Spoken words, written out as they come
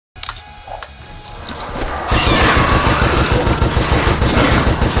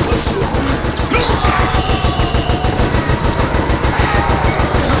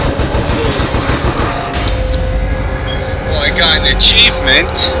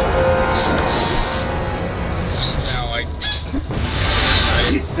achievement. So now I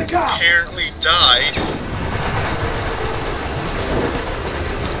apparently died.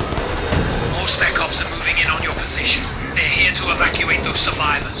 More spec ops are moving in on your position. They're here to evacuate those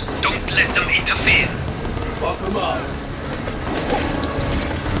survivors. Don't let them interfere. Fuck them up.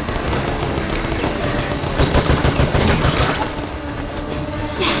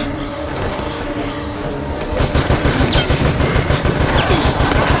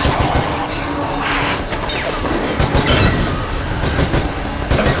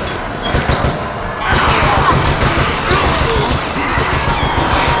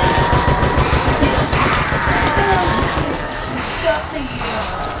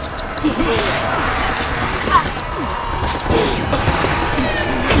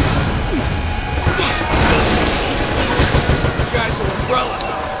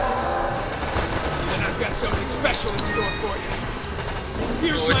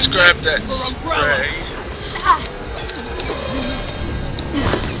 Let's grab that spray.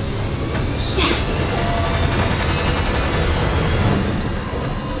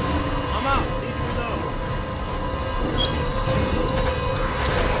 I'm out. Need to know.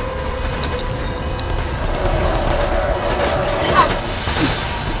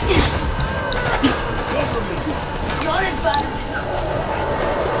 Cover me. Not as bad as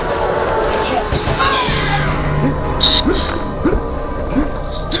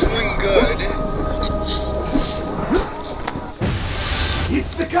Doing good.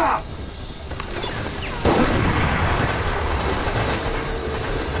 It's the cop.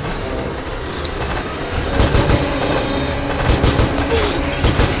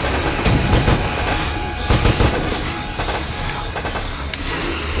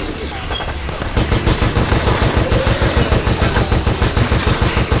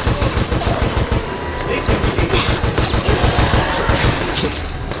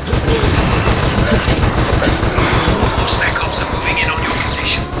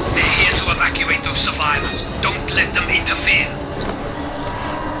 Don't let them interfere.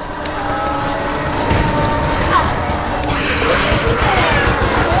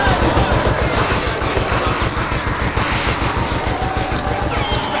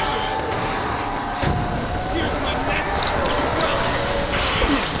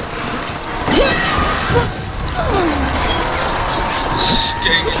 It's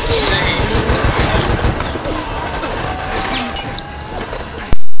getting insane.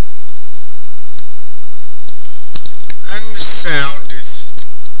 And the sound is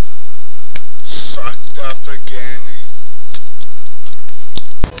fucked up again.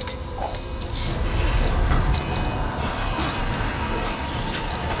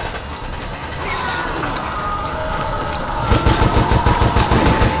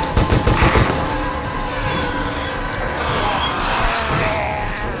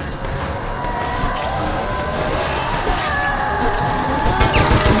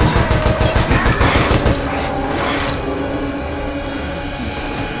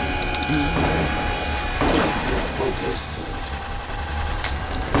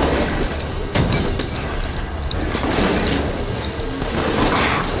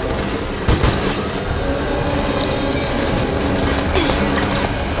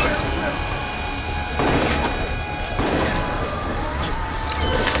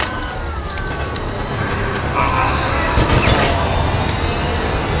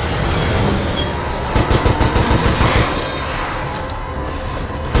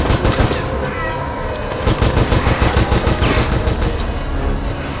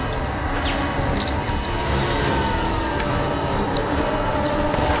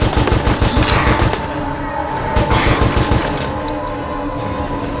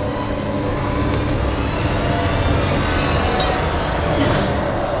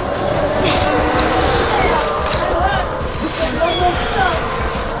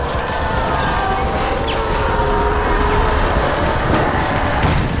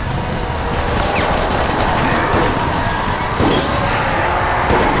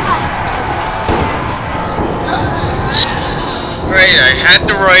 Right, I had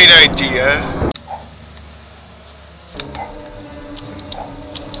the right idea.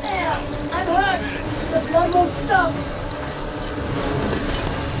 I'm hurt. The blood won't stop.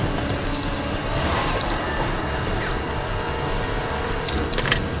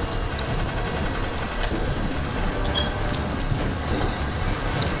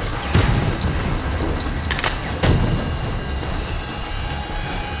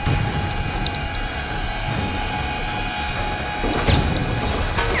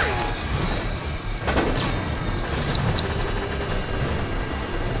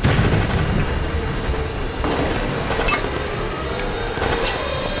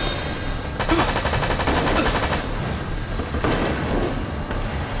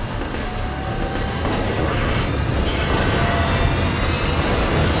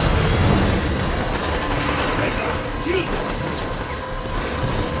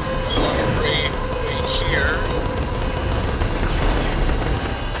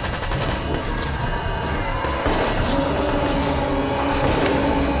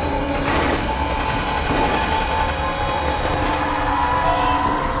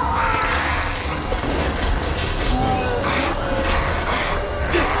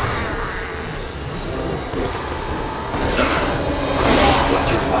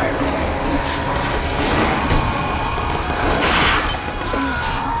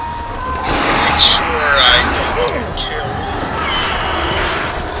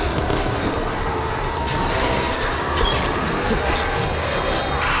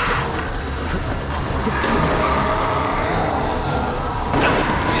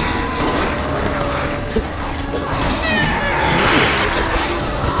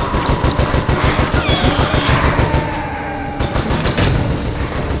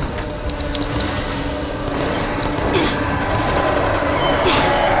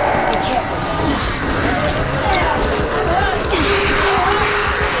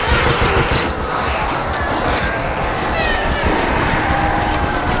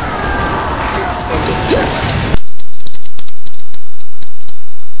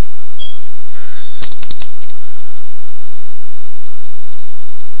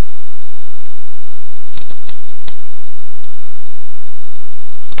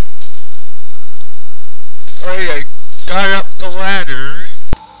 got up the ladder.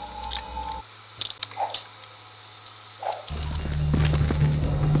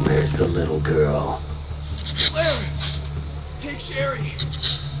 Where's the little girl? Claire! Take Sherry!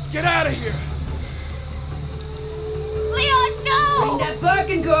 Get out of here! Leon, no! Bring that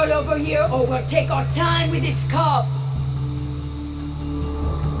Birkin girl over here or we'll take our time with this cop.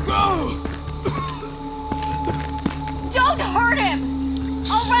 Go! Don't hurt him!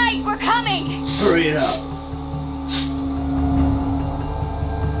 Alright, we're coming! Hurry it up.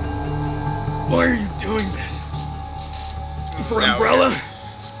 Why are you doing this? For Now Umbrella?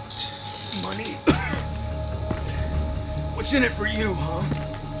 Money? What's in it for you, huh?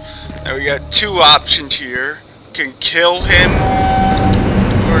 Now we got two options here. We can kill him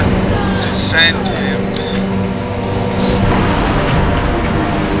or defend him.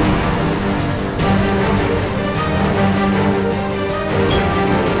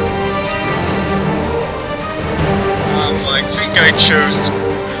 I think I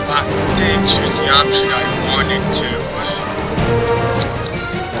didn't choose the option I wanted to.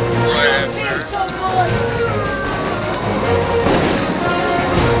 Whatever. So good.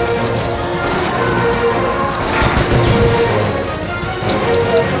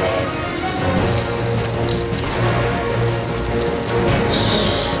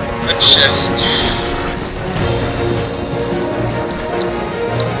 Let's just...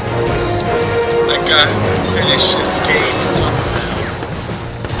 I gotta finish this game somehow.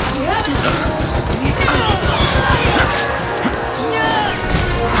 We haven't.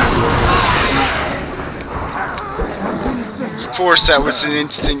 Of course, that was an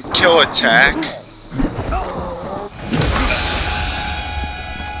instant kill attack.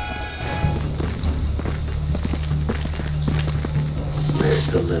 Where's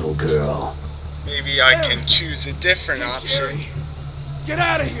the little girl? Maybe I can choose a different option. Sherry! Get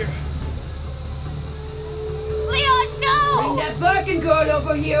out of here! Leon, no! Bring that Birkin girl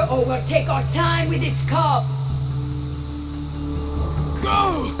over here or we'll take our time with this cop.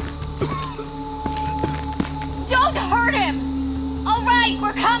 Go! Don't hurt him! Alright,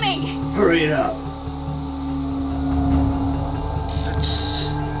 we're coming! Hurry it up.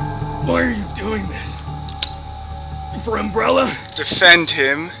 Why are you doing this? For Umbrella? Defend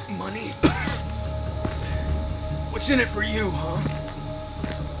him. Money? What's in it for you, huh?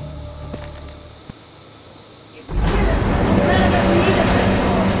 Umbrella doesn't need us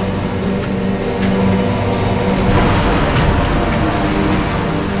anymore.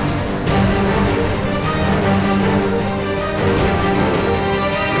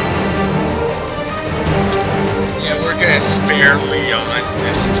 Yeah, we're gonna spare Leon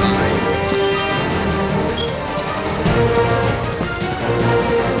this time.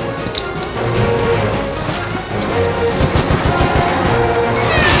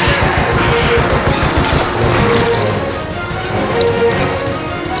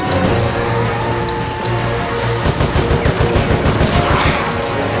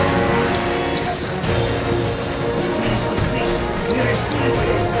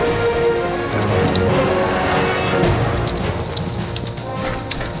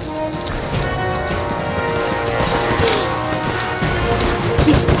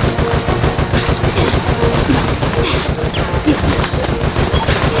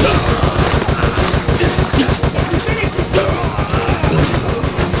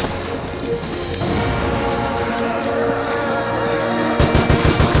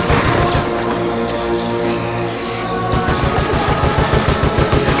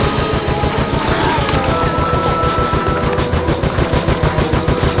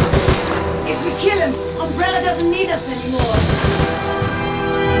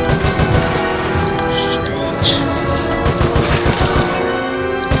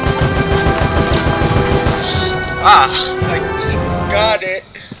 Ah, I got it.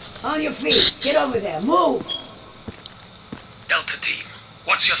 On your feet. Get over there. Move. Delta Team,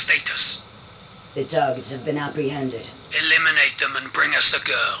 what's your status? The targets have been apprehended. Eliminate them and bring us the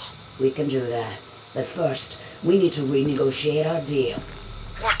girl. We can do that. But first, we need to renegotiate our deal.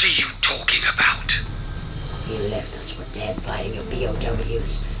 What are you talking about? You left us for dead fighting your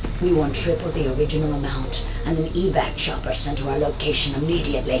BOWs. We want triple the original amount and an evac chopper sent to our location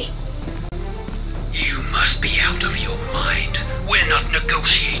immediately. You must be out of your mind. We're not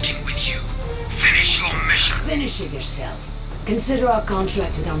negotiating with you. Finish your mission. Finish it yourself. Consider our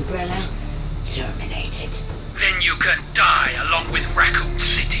contract with Umbrella terminated. Then you can die along with Raccoon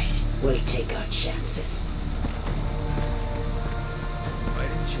City. We'll take our chances. Why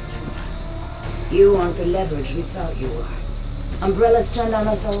didn't you kill us? You aren't the leverage we thought you were. Umbrella's turned on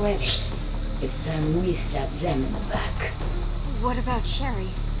us already. It's time we stab them in the back. What about Sherry?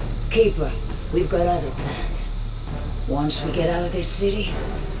 Keep her. We've got other plans. Once we get out of this city,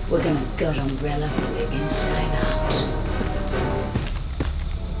 we're gonna gut Umbrella from the inside out.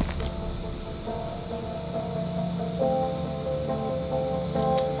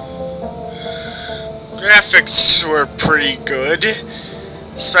 Graphics were pretty good,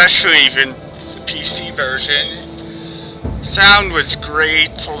 especially even the PC version. Sound was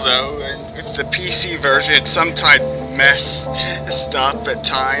great, although with the PC version it sometimes messed up at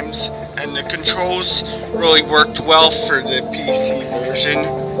times, and the controls really worked well for the PC version.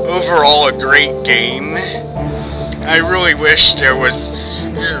 Overall, a great game. I really wish there was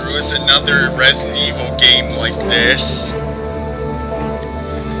another Resident Evil game like this.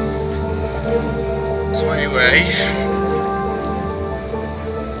 So anyway,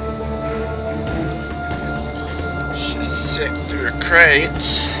 just sit through a crate.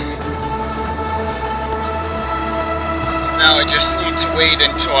 Now I just need to wait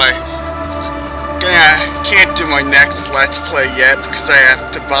until can't do my next Let's Play yet because I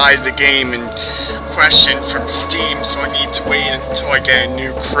have to buy the game in question from Steam, so I need to wait until I get a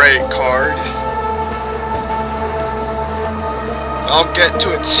new credit card. I'll get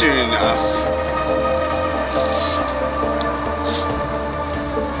to it soon enough.